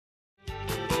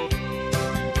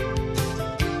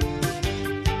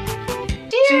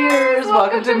Cheers!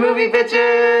 Welcome to Movie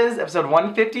Bitches, episode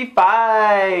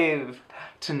 155.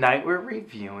 Tonight we're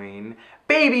reviewing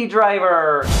Baby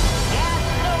Driver.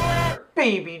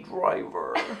 Baby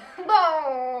Driver.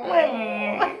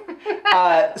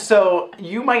 So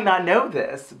you might not know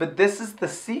this, but this is the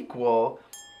sequel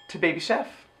to Baby Chef.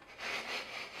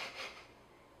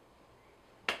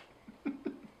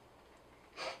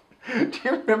 Do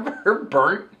you remember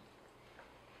Burnt?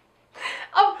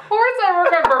 Of course I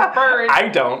remember Burnt. I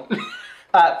don't.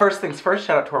 First things first,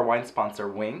 shout out to our wine sponsor,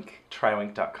 Wink.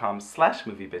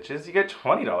 Trywink.com/moviebitches. You get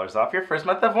 $20 off your first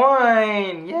month of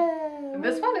wine. Yay!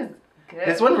 This one is good.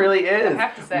 This one really is. I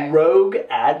have to say. Rogue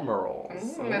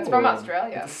Admirals. It's from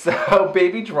Australia. So,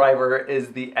 Baby Driver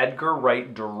is the Edgar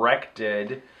Wright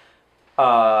directed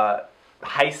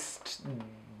heist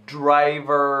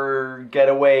driver,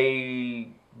 getaway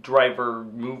driver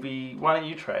movie. Why don't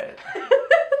you try it?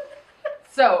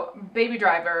 So, Baby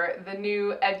Driver, the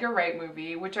new Edgar Wright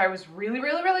movie, which I was really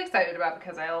excited about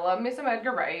because I love me some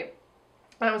Edgar Wright.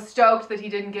 And I was stoked that he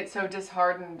didn't get so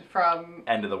disheartened from...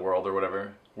 End of the world or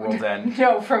whatever. World's End.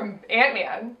 No, from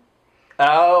Ant-Man.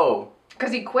 Oh.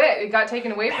 Because he quit. It got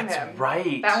taken away from him. That's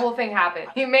right. That whole thing happened.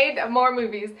 He made more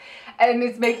movies and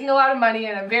is making a lot of money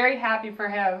and I'm very happy for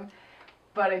him.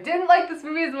 But I didn't like this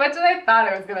movie as much as I thought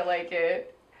I was going to like it.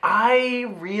 I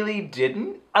really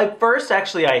didn't. At first,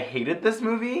 actually, I hated this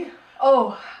movie.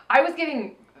 Oh, I was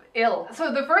getting ill.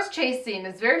 So the first chase scene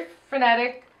is very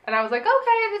frenetic, and I was like,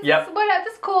 okay, this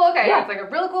is cool. Okay, yeah. It's like a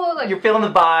really cool, like, you're feeling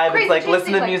the vibe. It's like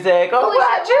listen to music. Oh,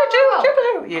 wow,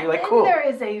 choo. You're like, cool. There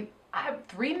is a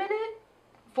 3-minute,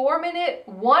 4-minute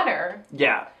oneer.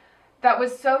 Yeah. That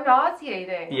was so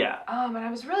nauseating. Yeah. And I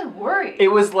was really worried. It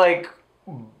was like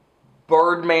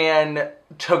Birdman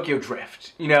Tokyo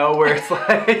Drift, you know, where it's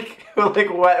like,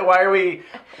 why are we,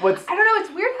 I don't know, it's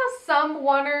weird how some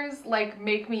oneers, like,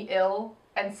 make me ill,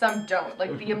 and some don't.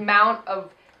 Like, the amount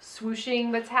of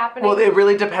swooshing that's happening. Well, it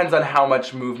really depends on how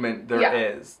much movement there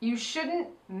is. You shouldn't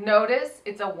notice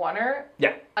it's a oneer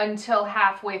until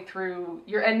halfway through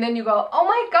and then you go, oh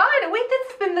my god, wait,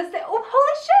 that's been the same, oh,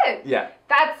 holy shit. Yeah.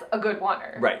 That's a good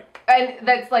oneer. Right. And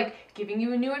that's like giving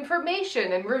you new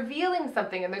information and revealing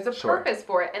something and there's a purpose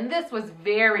for it. And this was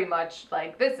very much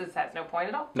like, this has no point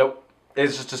at all. Nope.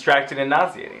 It's just distracting and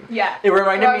nauseating. Yeah. It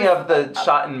reminded me of the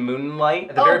shot in Moonlight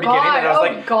at the very beginning. And I was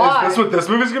like, is this what this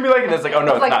movie's going to be like? And it's like, oh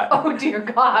no, it's not. Oh dear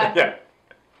God. Yeah.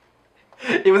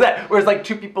 It was that, where it's like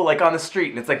two people like on the street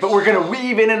and it's like, but we're going to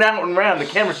weave in and out and around. The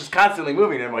camera's just constantly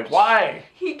moving. And I'm like, why?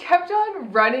 He kept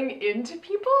on running into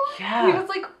people. Yeah. He was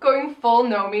like going full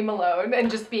Nomi Malone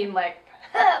and just being like,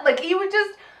 like he would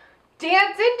just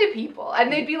dance into people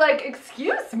and they'd be like,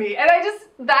 excuse me. And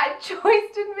that choice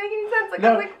didn't make any sense. Like,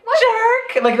 no, I was like, what?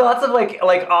 Jerk! Like lots of like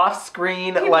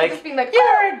off-screen, people like, just being like,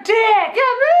 you're a dick! Yeah, get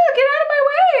out of my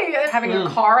way! And having a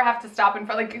car have to stop in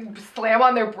front, like slam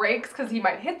on their brakes because he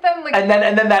might hit them. Like, and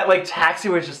then that like taxi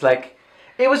was just like,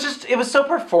 it was so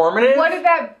performative. What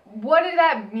did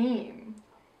that mean?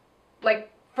 Like,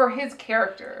 for his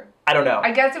character. I don't know.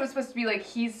 I guess it was supposed to be like,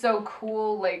 he's so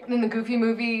cool, like in the Goofy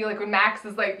movie, like when Max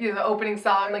is like, you know, the opening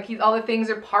song, like all the things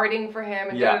are parting for him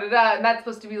and da-da-da-da, and that's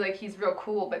supposed to be like, he's real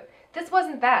cool, but this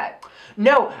wasn't that.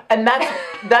 No, and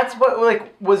that's what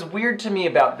like was weird to me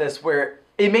about this, where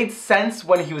it made sense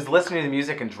when he was listening to the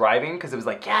music and driving, because it was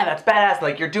like, yeah, that's badass,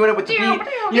 like you're doing it with the beat,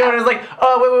 you know, and it was like,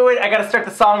 oh, wait, I gotta start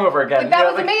the song over again. Like,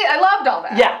 that was amazing, I loved all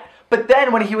that. Yeah. But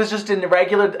then when he was just in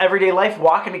regular everyday life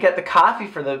walking to get the coffee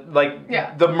for the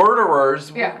the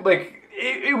murderers, like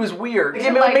it was weird. I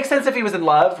mean, it would make sense if he was in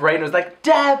love, right? And it was like,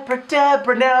 Deborah,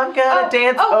 now I'm gonna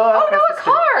dance. Oh no, a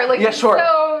car! Like, yeah, sure,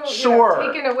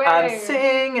 so, taken away. I'm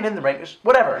singing in the rain.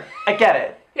 Whatever, I get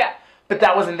it. Yeah. But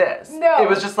that wasn't this. No. It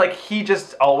was just like he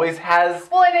just always has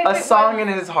a song in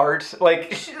his heart,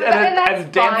 like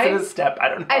and dance in his step. I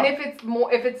don't know. And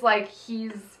if it's like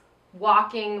he's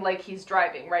walking like he's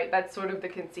driving, right? That's sort of the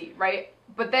conceit, right?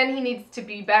 But then he needs to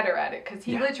be better at it because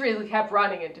he literally kept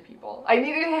running into people. I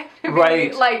needed him to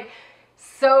be like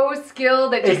so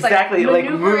skilled at just like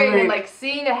maneuvering and like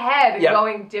seeing ahead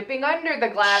and dipping under the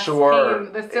glass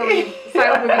pane, the silly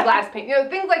silent movie glass pane, you know,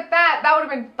 things like that. That would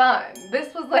have been fun.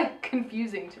 This was like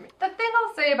confusing to me. The thing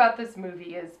I'll say about this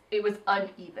movie is it was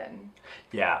uneven.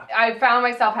 Yeah. I found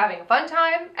myself having a fun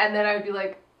time and then I would be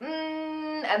like,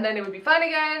 and then it would be fun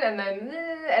again, and then,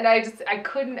 and I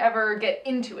couldn't ever get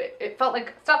into it. It felt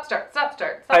like stop, start.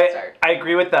 I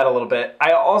agree with that a little bit.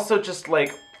 I also just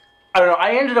like, I don't know,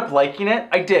 I ended up liking it.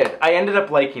 I did. I ended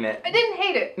up liking it. I didn't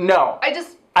hate it. No.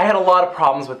 I had a lot of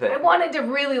problems with it. I wanted to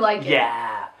really like it.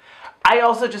 Yeah. I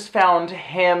also just found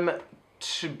him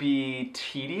to be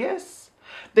tedious.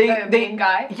 The main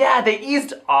guy? Yeah, they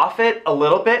eased off it a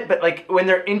little bit, but like when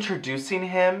they're introducing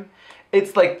him,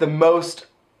 it's like the most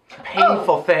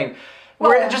painful thing.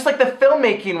 Where just like the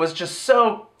filmmaking was just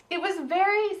so... It was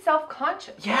very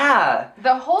self-conscious. Yeah.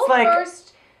 The whole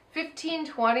first 15,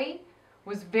 20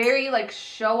 was very like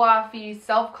show-offy,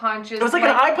 self-conscious. It was like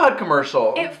an iPod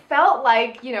commercial. It felt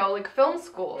like, you know, like film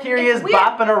school. Here he is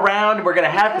bopping around. We're going to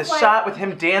have this shot with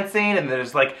him dancing, and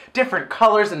there's like different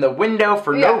colors in the window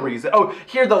for no reason. Oh,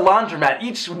 here the laundromat.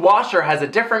 Each washer has a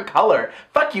different color.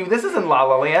 Fuck you, this isn't La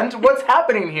La Land. What's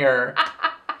happening here?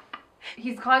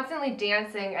 He's constantly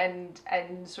dancing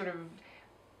and sort of...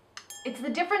 It's the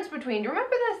difference between... Remember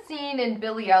the scene in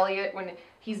Billy Elliot when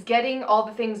he's getting all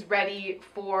the things ready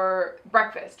for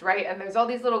breakfast, right? And there's all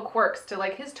these little quirks to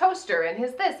like his toaster and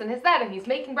his this and his that, and he's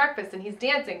making breakfast and he's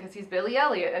dancing because he's Billy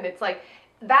Elliot, and it's like...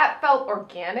 That felt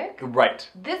organic. Right.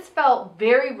 This felt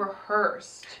very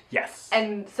rehearsed. Yes.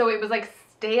 And so it was like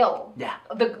stale. Yeah.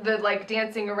 The like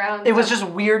dancing around. It was just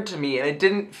weird to me, and it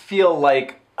didn't feel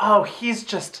like, oh, he's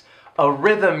just a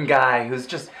rhythm guy who's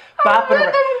just bopping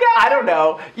around. I don't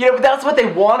know. You know, but that's what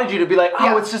they wanted you to be like,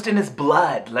 oh, it's just in his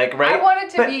blood. Like, right? I wanted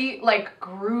to be like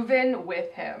grooving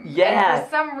with him. Yeah. And for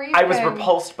some reason. I was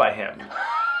repulsed by him.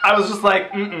 I was just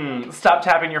like, stop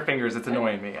tapping your fingers. It's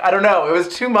annoying me. I don't know. It was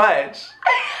too much.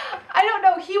 I don't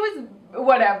know. He was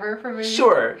whatever for me.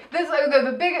 Sure.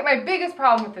 My biggest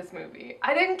problem with this movie,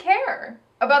 I didn't care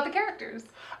about the characters.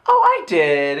 Oh, I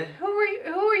did. Who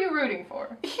were you rooting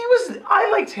for? I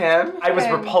liked him. I was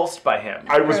repulsed by him.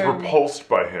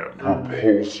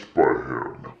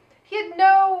 He had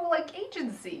no, like,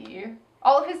 agency.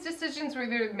 All of his decisions were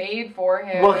either made for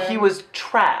him. Well, he was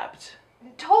trapped.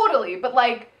 Totally, but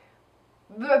like,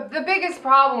 the biggest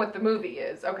problem with the movie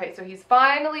is, okay, so he's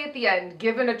finally at the end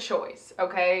given a choice,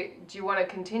 okay? Do you want to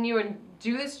continue and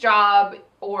do this job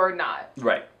or not?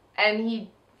 Right. And he,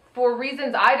 for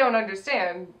reasons I don't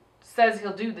understand, says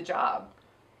he'll do the job.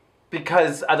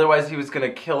 Because otherwise he was going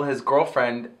to kill his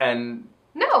girlfriend and...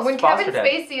 No, when Kevin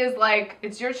Spacey is like,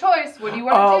 it's your choice, what do you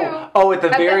want to do? Oh, at the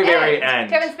very end.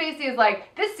 Kevin Spacey is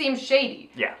like, this seems shady.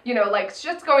 Yeah. You know, like,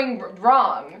 shit's going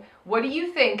wrong. What do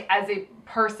you think as a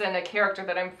person, a character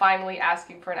that I'm finally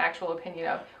asking for an actual opinion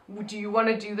of? Do you want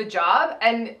to do the job?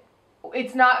 And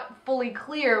it's not fully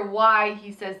clear why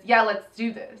he says, yeah, let's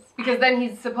do this. Because then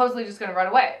he's supposedly just going to run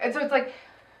away. And so it's like,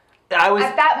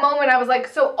 at that moment I was like,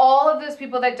 so all of those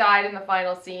people that died in the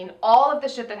final scene, all of the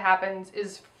shit that happens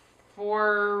is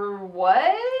for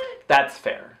what? That's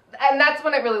fair. And that's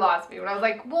when it really lost me. When I was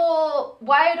like, well,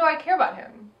 why do I care about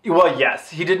him? Well, yes,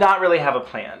 he did not really have a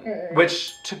plan.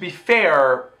 Which, to be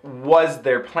fair, was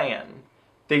their plan.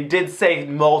 They did say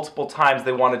multiple times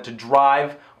they wanted to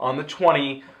drive on the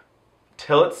 20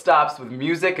 till it stops with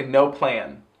music and no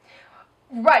plan.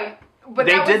 Right. But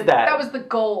they did that. That was the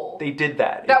goal. They did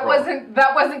that. That wasn't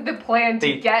the plan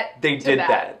to get to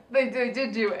that. They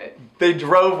did do it. They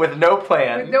drove with no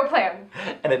plan. With no plan.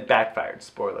 And it backfired.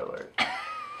 Spoiler alert.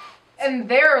 And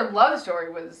their love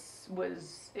story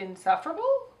was insufferable?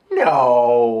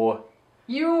 No.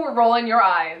 You were rolling your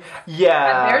eyes.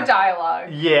 Yeah. At their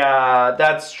dialogue. Yeah,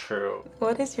 that's true.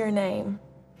 What is your name?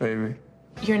 Baby.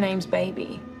 Your name's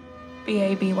Baby.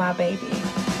 B-A-B-Y, baby.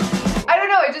 I don't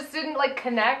know, it just didn't like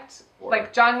connect.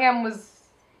 Like John Hamm was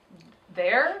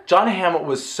there. John Hamm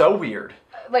was so weird.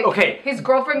 Like, okay, his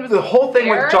girlfriend was there. The whole thing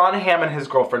with John Hamm and his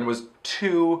girlfriend was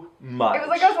too much. It was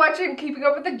like I was watching Keeping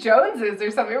Up with the Joneses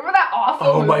or something. Remember that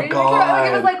awful movie? Oh my god.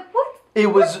 Like, it was like, what?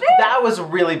 That was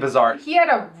really bizarre. He had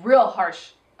a real harsh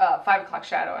 5 o'clock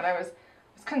shadow, and I was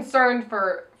concerned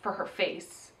for her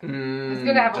face. It was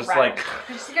gonna have a rash.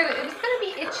 It was gonna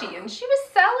be itchy, and she was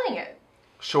selling it.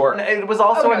 Sure. And it was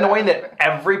also annoying that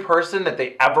every person that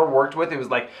they ever worked with, it was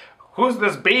like, who's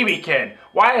this baby kid?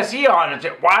 Why is he on it?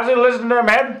 Why is he listening to them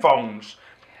headphones?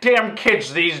 Damn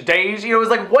kids these days. You know, it was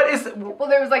like, what is... Well,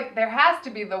 there has to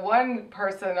be the one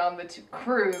person on the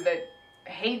crew that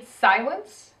hates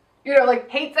silence. You know, like,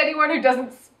 hates anyone who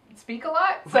doesn't speak a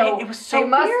lot. So it was so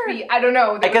must weird. Be, I don't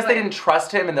know. I guess they didn't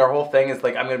trust him, and their whole thing is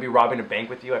like, I'm going to be robbing a bank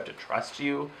with you. I have to trust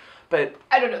you. But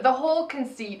I don't know. The whole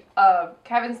conceit of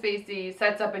Kevin Spacey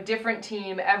sets up a different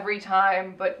team every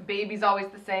time, but Baby's always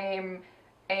the same.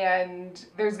 And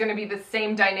there's going to be the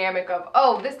same dynamic of,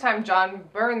 oh, this time John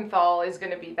Bernthal is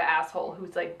going to be the asshole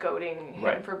who's like goading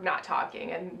him for not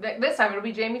talking. And this time it'll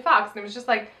be Jamie Foxx. And it was just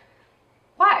like,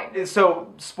 why?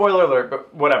 So, spoiler alert,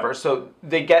 but whatever. So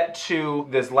they get to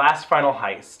this last final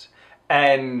heist,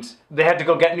 and they had to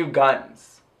go get new guns.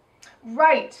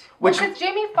 Right. Because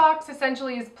Jamie Foxx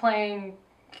essentially is playing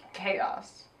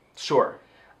chaos. Sure.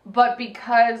 But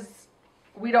because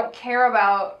we don't care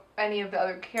about any of the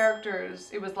other characters,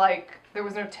 it was like there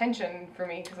was no tension for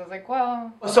me because I was like,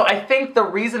 well. So I think the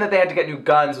reason that they had to get new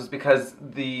guns was because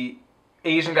the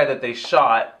Asian guy that they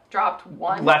shot dropped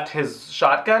one. Left his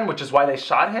shotgun, which is why they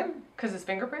shot him. Because his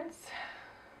fingerprints.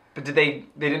 But did they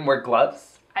didn't wear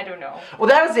gloves? I don't know. Well,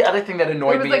 that was the other thing that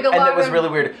annoyed me, like and it was really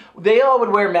weird. They all would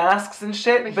wear masks and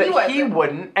shit, but he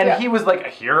wouldn't. And he was like,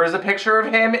 here is a picture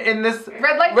of him in this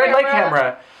red light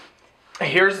camera.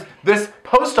 Here's this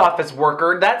post office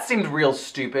worker. That seemed real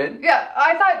stupid. Yeah,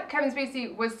 I thought Kevin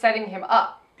Spacey was setting him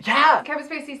up. Yeah. Kevin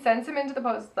Spacey sends him into the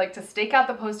post, like, to stake out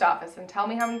the post office and tell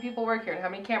me how many people work here and how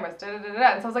many cameras,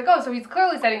 da-da-da-da. And so I was like, oh, so he's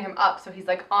clearly setting him up. So he's,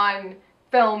 like, on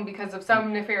film because of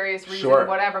some nefarious reason,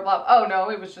 whatever, blah. Oh, no,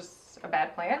 it was just a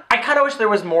bad plan. I kind of wish there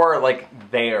was more, like,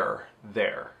 there.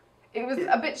 It was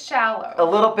a bit shallow. A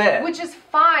little bit. Which is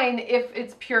fine if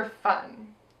it's pure fun.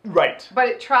 Right. But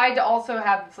it tried to also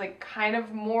have this, like, kind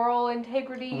of moral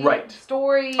integrity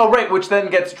story. Oh, right, which then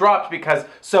gets dropped because,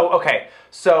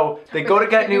 so they go to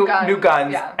get new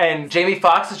guns, and Jamie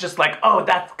Foxx is just like, oh,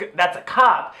 that's a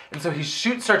cop. And so he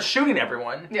starts shooting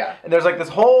everyone. Yeah. And there's, like, this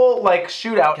whole, like,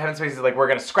 shootout. Kevin Spacey's like, we're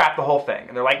going to scrap the whole thing.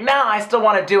 And they're like, no, I still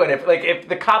want to do it. If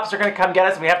the cops are going to come get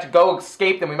us and we have to go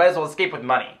escape, then we might as well escape with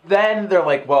money. Then they're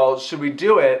like, well, should we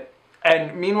do it?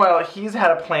 And meanwhile, he's had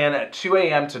a plan at 2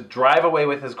 a.m. to drive away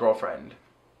with his girlfriend.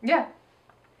 Yeah.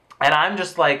 And I'm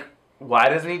just like, why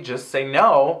doesn't he just say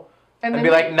no and be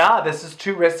like, nah, this is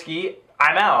too risky.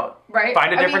 I'm out. Right.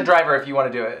 Find a different driver if you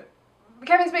want to do it.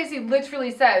 Kevin Spacey literally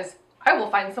says, I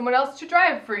will find someone else to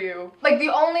drive for you. Like,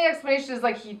 the only explanation is,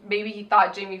 like, maybe he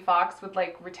thought Jamie Foxx would,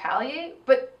 like, retaliate.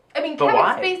 But, I mean, Kevin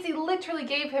Spacey literally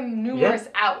gave him numerous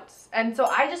outs. And so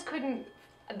I just couldn't,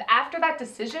 after that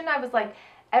decision, I was like,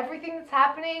 everything that's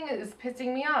happening is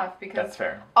pissing me off because that's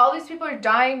fair. All these people are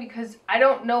dying because I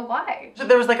don't know why. So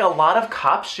there was like a lot of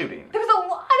cop shooting. There was a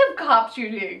lot of cop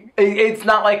shooting. It's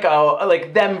not like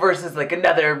like them versus like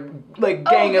another like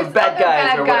gang of bad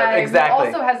guys or whatever. Exactly.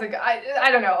 Also has a guy. I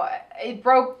don't know. It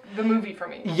broke the movie for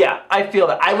me. Yeah, I feel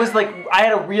that. I was like, I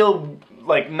had a real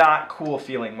like not cool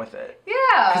feeling with it.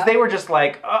 Yeah. Because they were just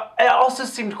like, it also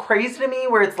seemed crazy to me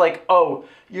where it's like, oh,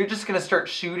 you're just gonna start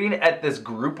shooting at this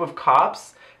group of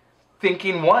cops.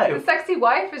 Thinking what? The sexy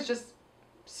wife is just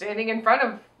standing in front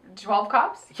of 12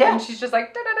 cops. Yeah. And she's just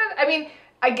like, da-da-da. I mean,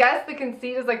 I guess the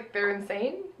conceit is like they're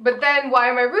insane, but then why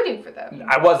am I rooting for them?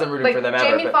 I wasn't rooting for them ever.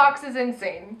 Jamie Foxx is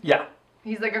insane. Yeah.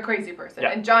 He's like a crazy person.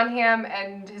 Yeah. And John Hamm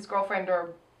and his girlfriend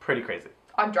are pretty crazy.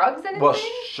 On drugs and well,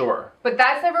 sure. But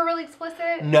that's never really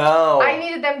explicit. No. I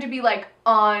needed them to be like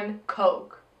on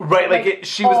coke. Right, like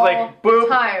she was like, boop,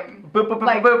 time. Boop, boop, boop,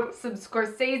 like, boop. Some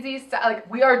Scorsese style, like,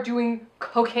 we are doing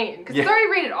cocaine. Because it's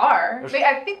already rated R.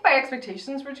 I think my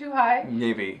expectations were too high.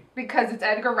 Maybe. Because it's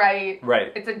Edgar Wright.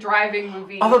 Right. It's a driving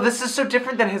movie. Although this is so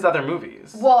different than his other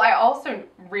movies. Well, I also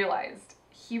realized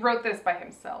he wrote this by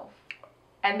himself.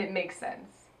 And it makes sense.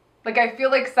 Like, I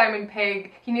feel like Simon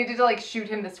Pegg, he needed to, like, shoot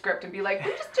him the script and be like, we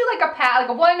just do, like,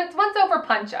 a once over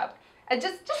punch-up. And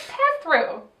just pass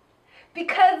through.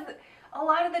 Because a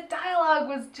lot of the dialogue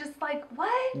was just like,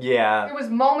 what? Yeah. There was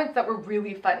moments that were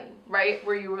really funny, right?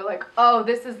 Where you were like, oh,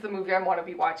 this is the movie I want to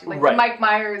be watching. Like the Mike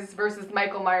Myers versus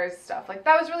Michael Myers stuff. Like,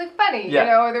 that was really funny, you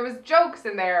know? There was jokes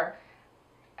in there.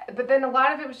 But then a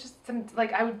lot of it was just some,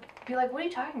 like, I would be like, what are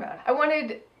you talking about? I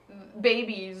wanted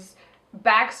Baby's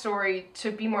backstory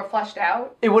to be more fleshed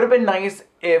out. It would have been nice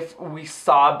if we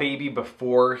saw Baby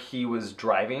before he was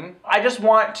driving. I just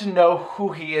want to know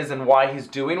who he is and why he's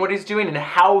doing what he's doing and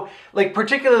how, like,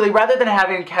 particularly rather than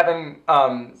having Kevin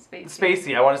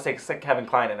Spacey, I want to say Kevin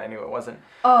Kline, and I knew it wasn't.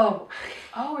 Oh,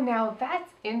 now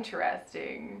that's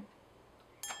interesting.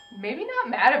 Maybe not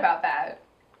mad about that.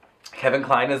 Kevin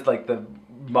Kline is like the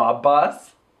mob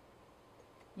boss?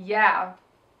 Yeah.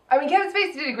 I mean, Kevin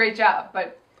Spacey did a great job,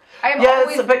 but I'm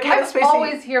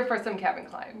always here for some Kevin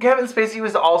Kline. Kevin Spacey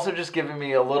was also just giving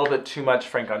me a little bit too much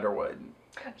Frank Underwood.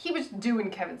 He was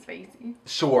doing Kevin Spacey.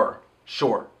 Sure.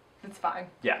 That's fine.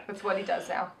 Yeah. That's what he does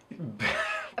now.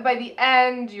 By the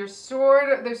end, there's sort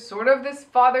of this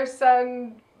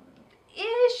father-son-ish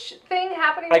thing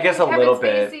happening. I guess a little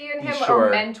bit. Kevin Spacey and him, or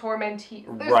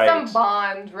mentor-mentee. There's some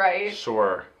bond, right?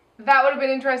 Sure. That would have been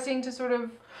interesting to sort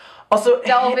of also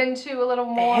delve into a little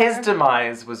more. His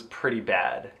demise was pretty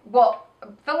bad. Well,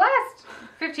 the last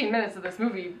 15 minutes of this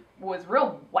movie was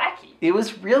real wacky. It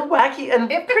was real wacky and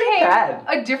it pretty bad.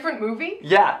 A different movie.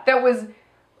 Yeah. That was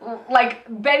like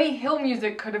Benny Hill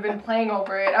music could have been playing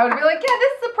over it. I would be like, yeah,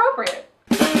 this is appropriate.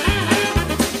 Because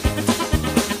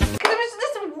it was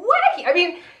just wacky. I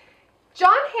mean,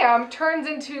 John Hamm turns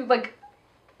into like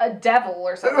a devil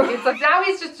or something. It's like now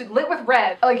he's just lit with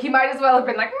red. Like he might as well have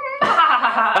been like,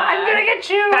 I'm gonna get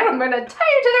you. I'm gonna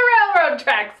tie you to the railroad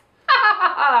tracks.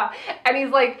 And he's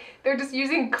like, they're just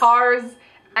using cars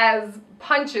as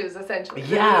punches, essentially.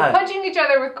 Yeah. They're punching each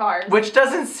other with cars. Which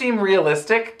doesn't seem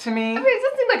realistic to me. I mean, it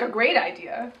doesn't seem like a great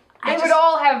idea. They would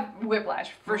all have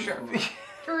whiplash, for sure.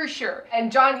 For sure.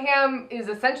 And John Hamm is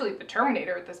essentially the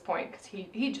Terminator at this point, because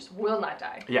he just will not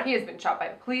die. Yeah. He has been shot by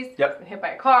the police, Yep. been hit by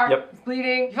a car, Yep. he's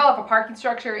bleeding. He fell off a parking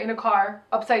structure in a car,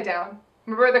 upside down.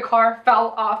 Remember the car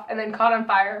fell off and then caught on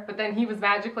fire, but then he was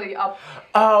magically up.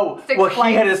 Oh, well, flights.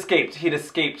 he had escaped. He'd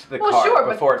escaped the car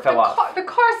before it fell off. The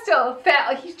car still fell.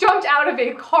 Like, he jumped out of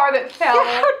a car that fell.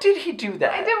 Yeah, how did he do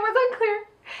that? It was unclear.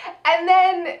 And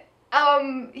then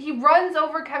he runs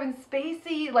over Kevin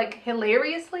Spacey, like,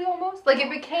 hilariously almost. Like, it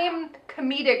became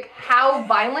comedic how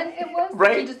violent it was.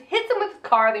 Right. Like, he just hits him with his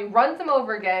car, then he runs him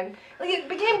over again. Like, it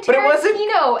became But it wasn't.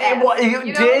 Tarantino-esque.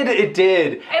 It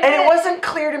did. And then, it wasn't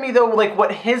clear to me, though, like,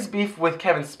 what his beef with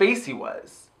Kevin Spacey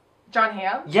was. John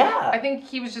Hamm? Yeah. I think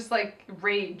he was just, like,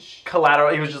 rage.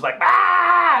 Collateral. He was just like,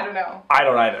 ah! I don't know. I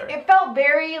don't either. It felt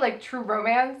very, like, True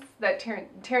Romance, that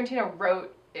Tarantino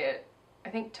wrote it. I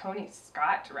think Tony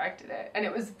Scott directed it. And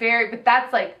it was but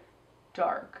that's, like,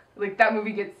 dark. Like, that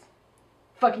movie gets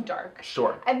fucking dark.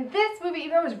 Sure. And this movie,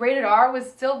 even though it was rated R, was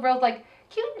still real, like,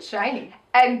 cute and shiny.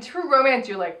 And True Romance,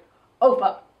 you're like, oh,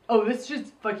 fuck. Oh, this is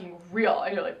just fucking real.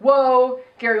 And you're like, whoa,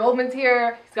 Gary Oldman's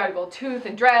here. He's got a gold tooth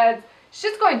and dreads.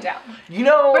 Shit's going down. You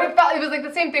know... But it was like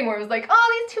the same thing where it was like,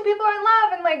 oh, these two people are in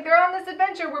love and like they're on this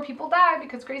adventure where people die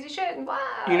because crazy shit and blah.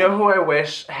 You know who I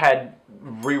wish had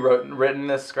written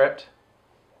this script?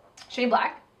 Shane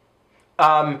Black.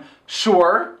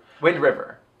 Sure. Wind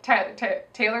River.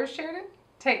 Taylor Sheridan?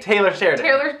 Taylor Sheridan.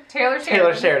 Taylor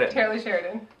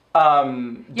Sheridan.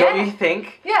 Don't you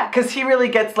think? Yeah. Because he really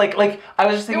gets like I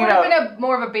was just thinking there about... would have been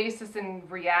more of a basis in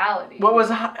reality. What was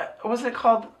it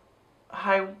called?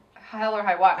 Hell or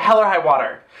High Water. Hell or High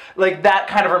Water. Like that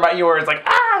kind of remind you where it's like,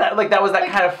 that was that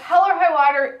kind of... Hell or High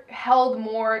Water held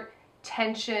more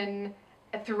tension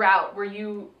throughout, where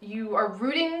you are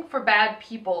rooting for bad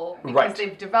people because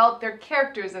they've developed their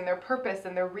characters and their purpose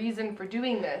and their reason for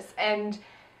doing this, and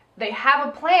they have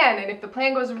a plan, and if the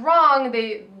plan goes wrong,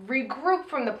 they regroup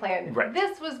from the plan. Right.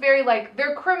 This was very like,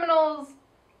 they're criminals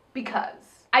because.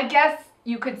 I guess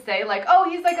you could say like, oh,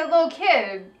 he's like a little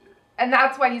kid, and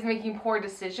that's why he's making poor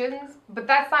decisions, but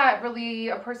that's not really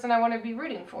a person I want to be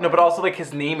rooting for. No, but also like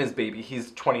his name is Baby.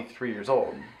 He's 23 years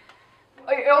old.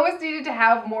 It almost needed to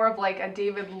have more of like a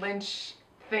David Lynch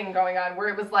thing going on, where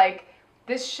it was like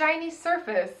this shiny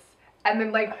surface and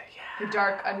then like the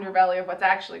dark underbelly of what's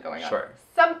actually going on. Sure.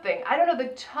 Something. I don't know,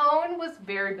 the tone was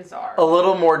very bizarre. A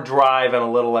little more Drive and a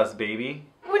little less Baby.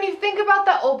 When you think about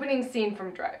the opening scene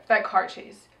from Drive, that car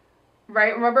chase,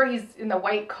 right? Remember he's in the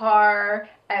white car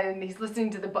and he's listening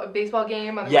to the baseball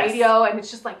game on the radio, and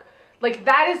it's just like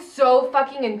that is so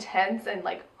fucking intense and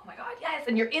like, oh my god, yes,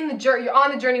 and you're on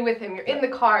the journey with him, you're in the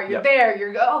car, you're there,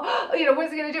 what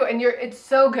is he gonna do? And it's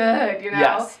so good,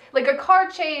 Yes. Like a car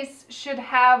chase should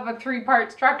have a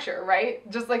 3-part structure, right?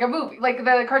 Just like a movie. Like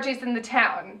the car chase in The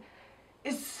Town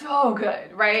is so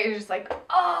good, right? It's just like,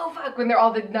 oh fuck, when they're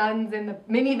all the nuns in the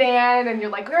minivan and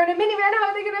you're like, they're in a minivan, how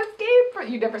are they gonna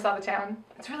escape? You never saw The Town.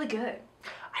 It's really good.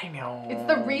 I know. It's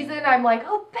the reason I'm like,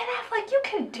 oh, Ben Affleck, you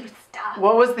can do stuff.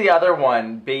 What was the other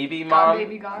one? Baby Mom? Gone,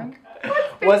 Baby Gone.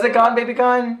 Was it Gone, Baby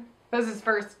Gone? That was his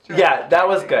first. Yeah, that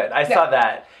was good. I saw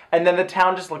that. And then The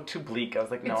Town just looked too bleak. I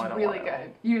was like, no, I don't It's really want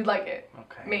good. You'd like it.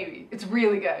 Okay. Maybe. It's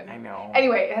really good. I know.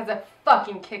 Anyway, it has a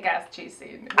fucking kick-ass chase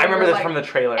scene. I remember this from the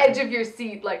trailer. Edge of your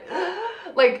seat, like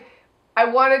I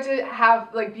wanted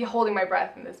to be holding my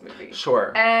breath in this movie.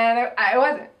 Sure. And I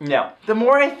wasn't. No. The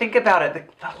more I think about it,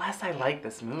 the less I like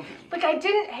this movie. Like, I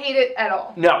didn't hate it at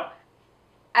all. No.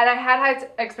 And I had high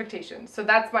expectations, so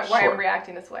that's why I'm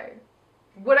reacting this way.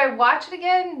 Would I watch it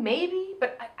again? Maybe,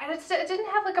 but I didn't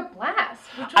have like a blast.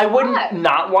 I wouldn't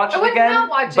not watch it again,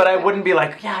 but I wouldn't be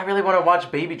like, yeah, I really want to watch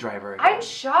Baby Driver again. I'm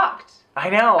shocked. I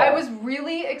know. I was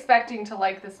really expecting to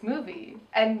like this movie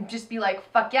and just be like,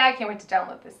 fuck yeah, I can't wait to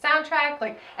download this soundtrack.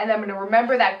 Like, and I'm going to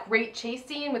remember that great chase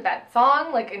scene with that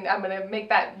song. Like, and I'm going to make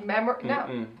that memory.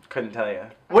 No. Couldn't tell you.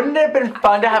 Wouldn't it have been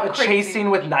fun to have a chase scene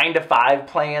with 9 to 5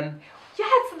 playing?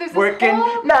 Yes, there's this Working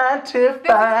whole, 9 to 5. There's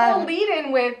this whole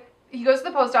lead-in with, he goes to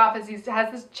the post office, he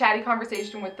has this chatty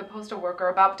conversation with the postal worker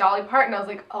about Dolly Parton. I was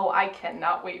like, oh, I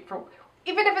cannot wait for,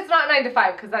 even if it's not 9 to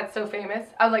 5, because that's so famous,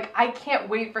 I was like, I can't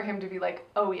wait for him to be like,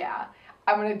 oh yeah,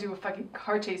 I'm going to do a fucking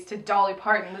car chase to Dolly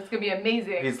Parton. That's going to be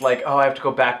amazing. He's like, oh, I have to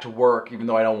go back to work, even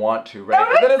though I don't want to, right?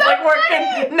 And then it's like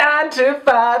working 9 to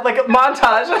 5, like a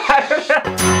montage.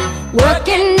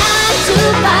 Working 9 to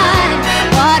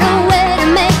 5, what a way to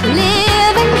make a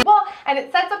living. Well, And it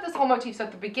sets up this whole motif. So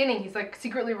at the beginning, he's like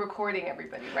secretly recording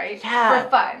everybody, right? Yeah. For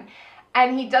fun.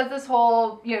 And he does this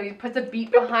whole, you know, he puts a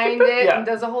beat behind it and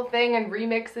does a whole thing and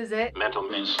remixes it. Mental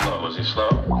means slow. Was he slow?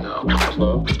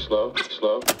 No.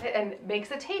 Slow. And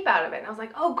makes a tape out of it. And I was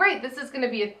like, oh great, this is going to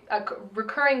be a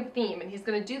recurring theme. And he's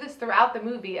going to do this throughout the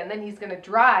movie. And then he's going to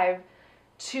drive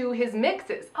to his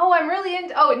mixes. Oh, I'm really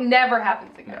into, oh, it never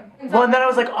happens again. Yeah. Well, and then I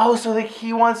was like, oh, so like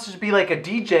he wants to be like a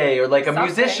DJ or like a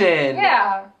musician.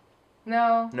 Yeah.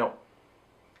 No. No.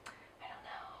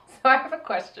 So I have a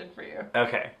question for you.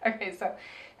 Okay. Okay, so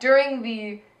during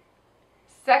the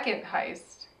second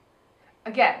heist,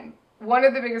 again, one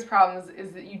of the biggest problems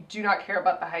is that you do not care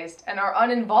about the heist and are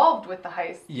uninvolved with the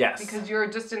heist. Yes. Because you're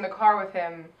just in the car with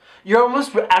him. You're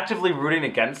almost actively rooting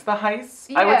against the heist.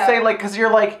 Yeah. I would say, like, because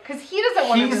you're like... Because he doesn't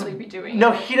want to really be doing it.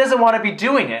 No, he doesn't want to be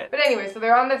doing it. But anyway, so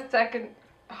they're on the second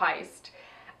heist,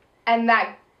 and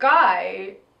that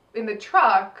guy in the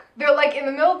truck, they're like in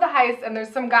the middle of the heist, and there's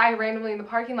some guy randomly in the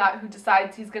parking lot who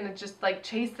decides he's gonna just like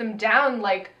chase them down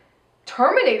like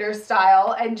Terminator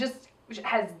style and just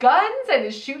has guns and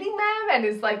is shooting them and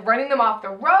is like running them off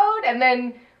the road and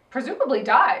then presumably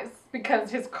dies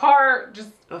because his car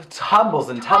just tumbles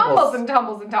and tumbles.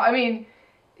 I mean,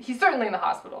 he's certainly in the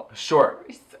hospital. Sure.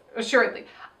 Assuredly.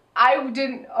 I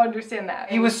didn't understand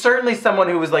that. He was certainly someone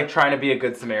who was like trying to be a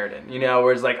good Samaritan, you know,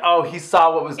 where it's like, oh, he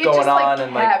saw what was going on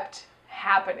and like kept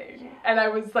happening. And I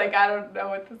was like, I don't know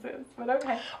what this is, but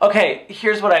okay. Okay,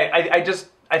 here's what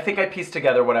I think I pieced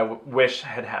together what I wish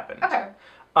had happened. Okay.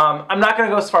 I'm not going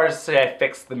to go as far as to say I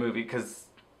fixed the movie because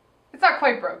it's not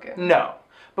quite broken. No,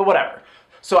 but whatever.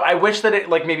 So I wish that it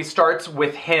like maybe starts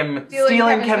with him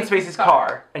stealing Kevin Spacey's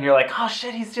car. And you're like, oh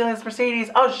shit, he's stealing his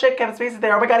Mercedes. Oh shit, Kevin Spacey's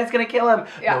there. Oh my god, he's gonna kill him.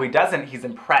 Yeah. No, he doesn't. He's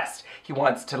impressed. He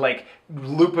wants to like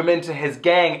loop him into his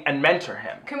gang and mentor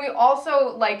him. Can we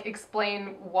also like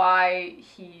explain why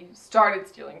he started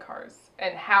stealing cars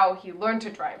and how he learned to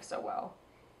drive so well?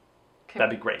 That'd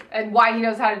be great. And why he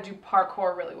knows how to do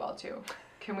parkour really well too.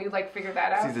 Can we like figure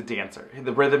that out? He's a dancer.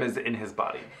 The rhythm is in his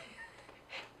body.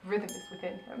 Rhythm is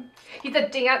within him. He's a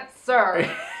dancer.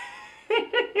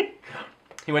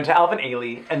 He went to Alvin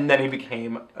Ailey and then he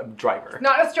became a driver.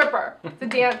 Not a stripper. He's a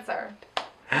dancer.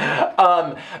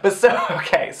 But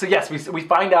so yes, we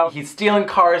find out he's stealing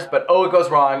cars, but oh, it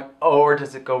goes wrong. Oh, or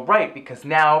does it go right? Because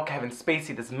now Kevin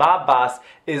Spacey, this mob boss,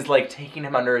 is like taking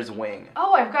him under his wing.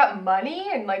 Oh, I've got money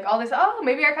and like all this. Oh,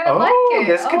 maybe I kind of like it.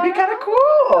 This could be kind of cool.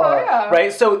 Oh, yeah.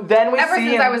 Right? So then we see Ever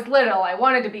since I was little, I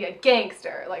wanted to be a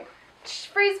gangster. Like,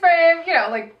 freeze frame, you know,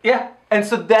 like. Yeah. And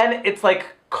so then it's like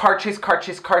car chase,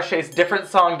 different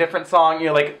song.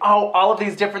 You're like, oh, all of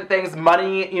these different things,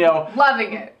 money, you know.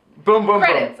 Loving it. Boom, boom,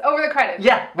 credits, boom. over the credits.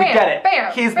 Yeah, we get it.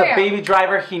 Bam, he's the baby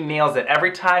driver. He nails it.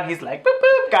 Every time he's like, boop,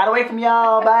 boop, got away from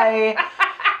y'all, bye.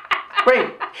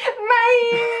 Great.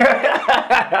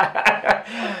 Bye.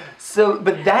 So,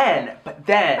 but then. And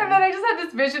then I just had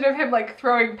this vision of him like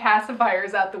throwing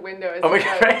pacifiers out the window as he goes,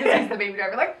 because he's the baby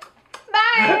driver. Like,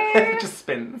 bye. It just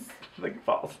spins, like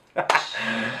falls.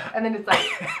 And then it's like,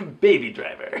 baby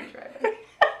driver.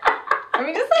 I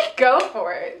mean, just like go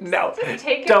for it. No, just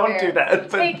take it don't there. do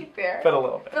that. Take it there. But a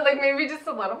little bit. But like maybe just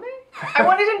a little bit. I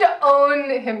wanted him to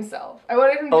own himself. I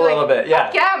wanted him to be like, a little bit,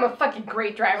 yeah. Yeah, I'm a fucking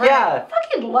great driver. Yeah. I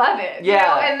fucking love it. Yeah. You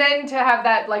know? And then to have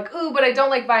that like, ooh, but I don't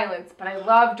like violence, but I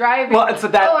love driving. Well, and so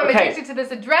that, I'm addicted to this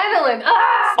adrenaline.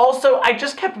 Ah! Also, I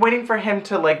just kept waiting for him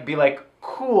to like be like,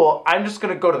 cool, I'm just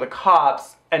gonna go to the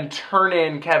cops and turn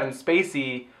in Kevin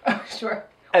Spacey. Oh, sure.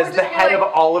 As the head of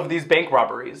all of these bank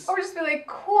robberies. Or just be like,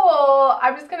 cool,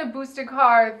 I'm just gonna boost a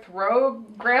car, throw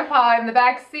grandpa in the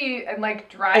back seat, and like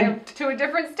drive to a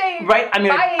different state. Right, I'm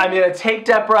gonna take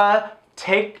Deborah,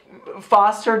 take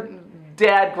foster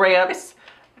dad Gramps,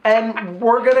 and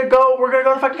we're gonna go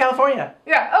to fucking California.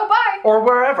 Yeah, oh, bye. Or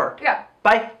wherever. Yeah.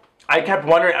 Bye. I kept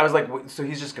wondering, I was like, so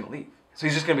he's just gonna leave. So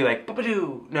he's just gonna be like,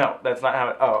 boop-a-doo. No, that's not how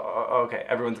it, okay,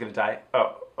 everyone's gonna die.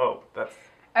 Oh, that's...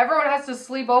 Everyone has to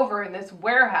sleep over in this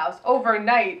warehouse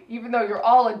overnight, even though you're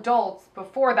all adults,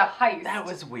 before the heist. That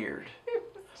was weird.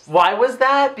 Why was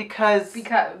that? Because,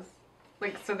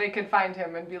 like, so they could find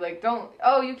him and be like,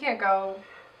 you can't go.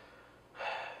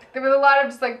 There was a lot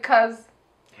of just like, yeah.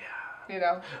 You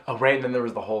know. Oh, right, and then there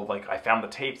was the whole, like, I found the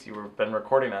tapes, you've been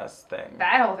recording us thing.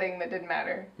 That whole thing that didn't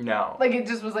matter. No. Like, it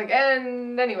just was like,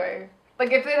 and anyway.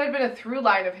 Like, if there had been a through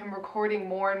line of him recording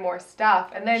more and more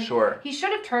stuff, and then he should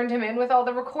have turned him in with all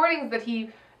the recordings that he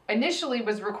initially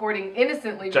was recording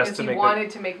innocently because he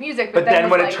wanted to make music. But then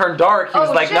when it turned dark, he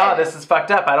was like, no, this is fucked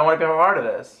up. I don't want to be a part of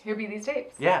this. Here be these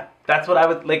tapes. Yeah, that's what I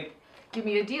would, like... Give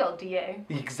me a deal, DA.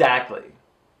 Exactly.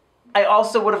 I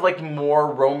also would have liked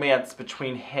more romance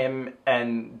between him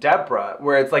and Deborah,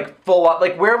 where it's like full on,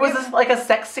 like where was this like a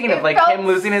sex scene of like him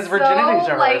losing his virginity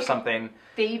to her or something?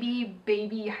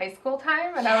 Baby high school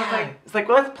time, and I was like, it's like,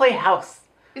 well, let's play house.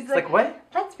 It's like what?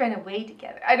 Let's run away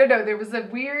together. I don't know. There was a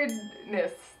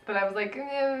weirdness that I was like,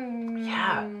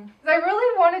 yeah. I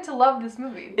really wanted to love this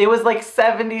movie. It was like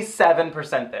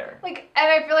 77% there. Like,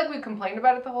 and I feel like we complained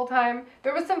about it the whole time.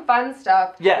 There was some fun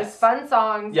stuff. Yes. There's fun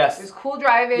songs. Yes. There's cool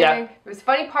driving. Yeah. There's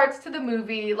funny parts to the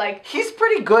movie. Like, he's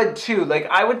pretty good too. Like,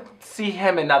 I would see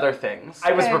him in other things.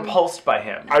 I was repulsed by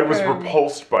him.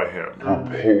 Repulsed by him.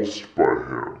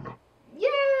 Yeah.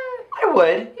 I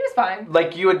would. He was fine.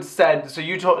 Like you had said, so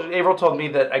Avaryl told me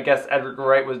that I guess Edgar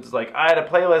Wright was like, I had a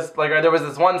playlist, like there was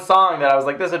this one song that I was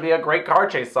like, this would be a great car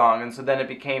chase song, and so then it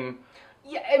became.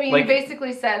 Yeah, I mean, like, he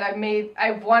basically said,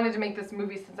 I wanted to make this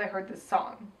movie since I heard this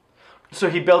song. So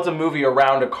he built a movie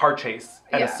around a car chase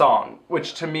and a song,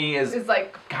 which to me is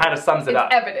like kind of sums it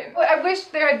up. Evident. I wish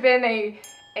there had been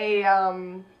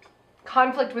a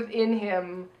conflict within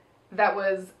him that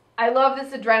was, I love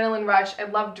this adrenaline rush, I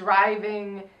love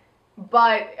driving,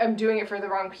 but I'm doing it for the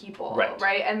wrong people,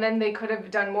 right? And then they could have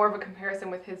done more of a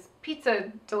comparison with his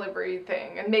pizza delivery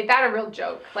thing and made that a real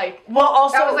joke. Like, well,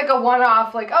 also that was like a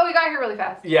one-off, like, oh, we got here really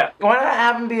fast. Yeah. Why not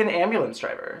have him be an ambulance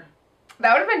driver?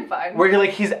 That would have been fun. Where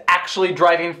he's actually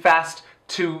driving fast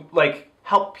to like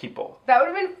help people. That would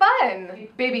have been fun.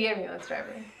 Baby ambulance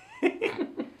driver.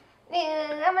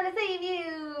 I'm gonna save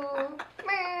you.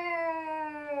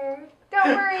 Don't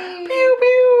worry. Pew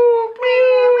pew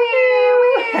pew.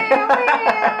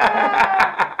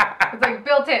 It's like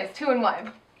built in. It's 2 in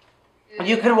 1.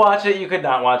 You could watch it. You could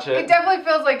not watch it. It definitely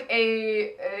feels like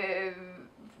a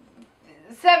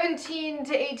 17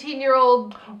 to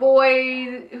 18-year-old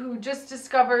boy who just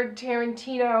discovered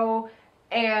Tarantino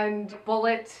and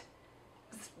Bullet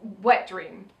wet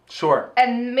dream. Sure.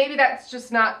 And maybe that's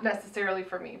just not necessarily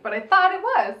for me, but I thought it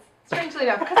was, strangely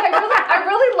enough, because I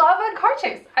really love a car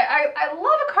chase. I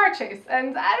love a car chase,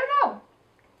 and I don't know,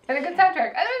 and a good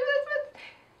soundtrack.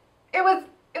 It was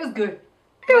good.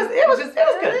 It was good.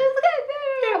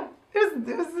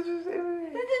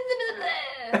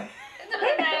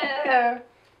 Yeah.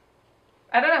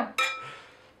 I don't know.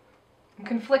 I'm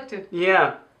conflicted.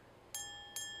 Yeah.